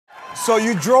So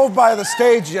you drove by the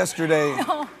stage yesterday.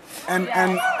 No.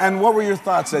 And what were your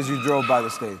thoughts as you drove by the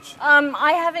stage?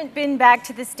 I haven't been back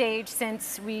to the stage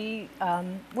since we're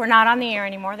not on the air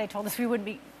anymore. They told us we would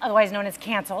be otherwise known as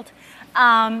canceled.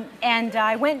 And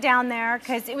I went down there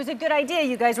because it was a good idea.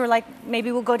 You guys were like,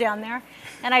 maybe we'll go down there.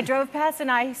 And I drove past and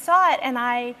I saw it and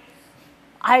I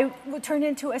turned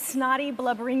into a snotty,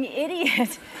 blubbering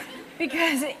idiot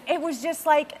because it was just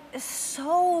like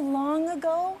so long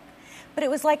ago. But it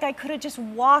was like I could have just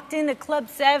walked into Club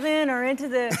 7 or into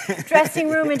the dressing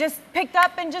room and just picked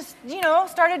up and just,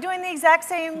 started doing the exact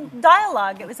same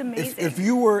dialogue. It was amazing. If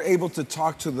you were able to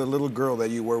talk to the little girl that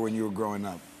you were when you were growing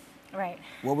up, right,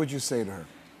 what would you say to her?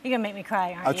 You're going to make me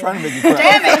cry, aren't you? I'm trying to make you cry.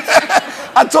 Damn it!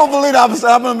 I told Belinda I'm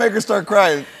going to make her start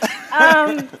crying.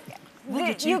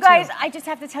 You guys, I just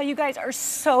have to tell you guys are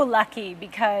so lucky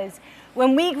because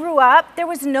when we grew up, there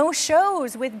was no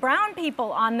shows with brown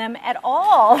people on them at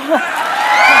all.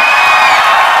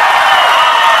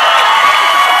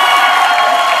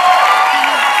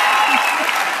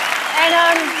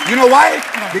 You know why?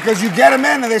 Because you get them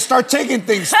in and they start taking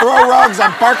things, throw rugs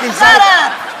on parking sites. Shut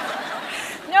up!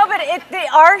 No, but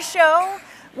our show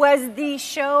was the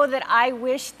show that I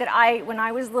wish that when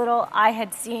I was little, I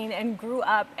had seen and grew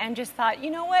up and just thought, you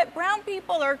know what, brown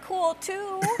people are cool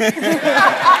too.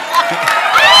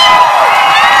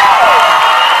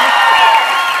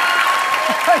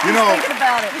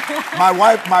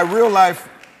 My real life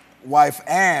wife,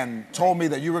 Ann, told me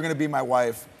that you were going to be my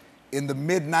wife in the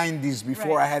mid-90s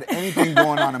before I had anything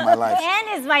going on in my life.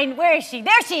 Ann is where is she?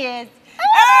 There she is.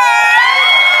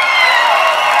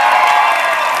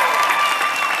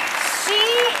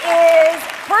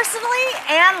 Personally,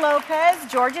 Ann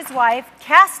Lopez, George's wife,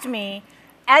 cast me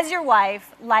as your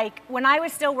wife like when I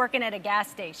was still working at a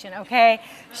gas station, okay?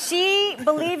 She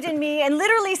believed in me and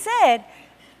literally said,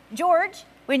 George,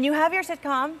 when you have your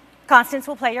sitcom, Constance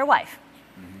will play your wife.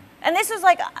 Mm-hmm. And this was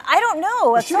like, I don't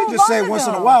know. She didn't just say it once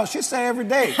in a while. She'd say every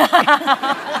day.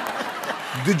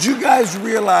 Did you guys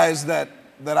realize that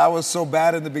I was so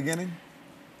bad in the beginning?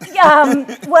 I'm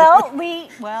going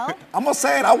to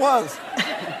say it, I was.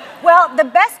 Well, the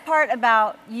best part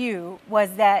about you was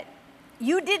that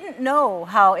you didn't know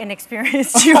how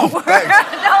inexperienced you were.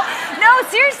 No,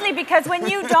 seriously, because when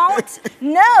you don't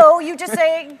know, you just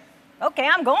say, okay,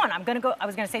 I'm going to go. I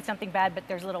was going to say something bad, but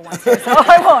there's little ones here, so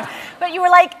I won't. But you were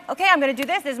like, okay, I'm going to do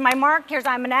this. This is my mark.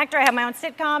 I'm an actor. I have my own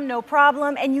sitcom, no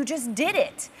problem. And you just did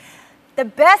it. The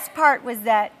best part was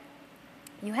that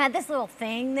you had this little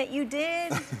thing that you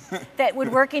did that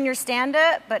would work in your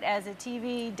stand-up, but as a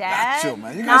TV dad, gotcha,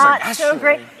 man. You guys not are so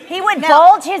great. He would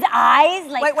bulge his eyes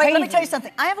like Wait, crazy. let me tell you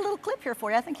something. I have a little clip here for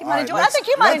you. I think you might enjoy it.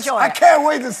 I can't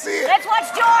wait to see it. Let's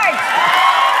watch George.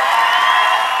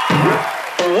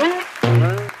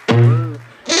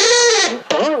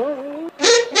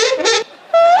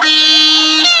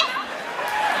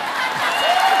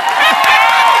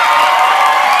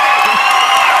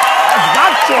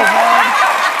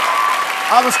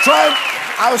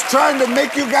 I was trying to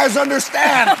make you guys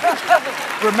understand.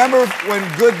 Remember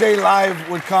when Good Day Live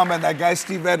would come and that guy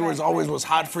Steve Edwards always was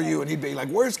hot for you and he'd be like,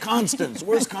 where's Constance?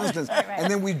 Where's Constance? And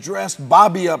then we dressed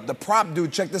Bobby up, the prop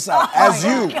dude, check this out, as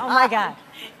you. Oh my God.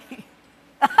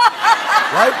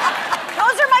 Right?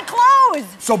 Those are my clothes.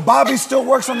 So Bobby still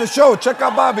works on the show. Check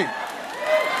out Bobby.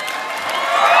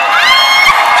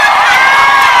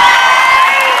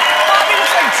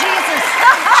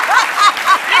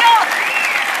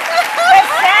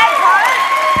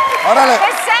 The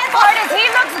sad part is he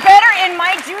looks better in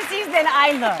my juicies than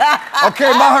I look.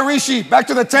 Okay, Maharishi, back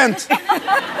to the tent.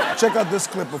 Check out this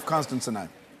clip of Constance and I.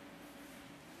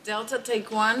 Delta,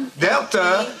 take one.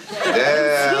 Delta.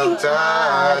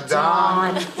 Delta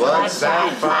dawn. What's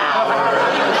that flower?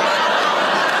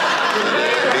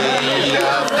 Be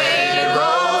a faded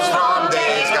rose from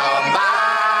days gone by.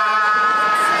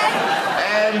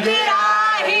 And did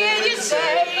I hear you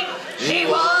say she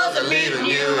wasn't leaving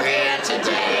you here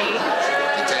today?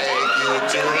 To take you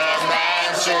to his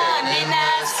mansion in the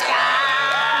sky.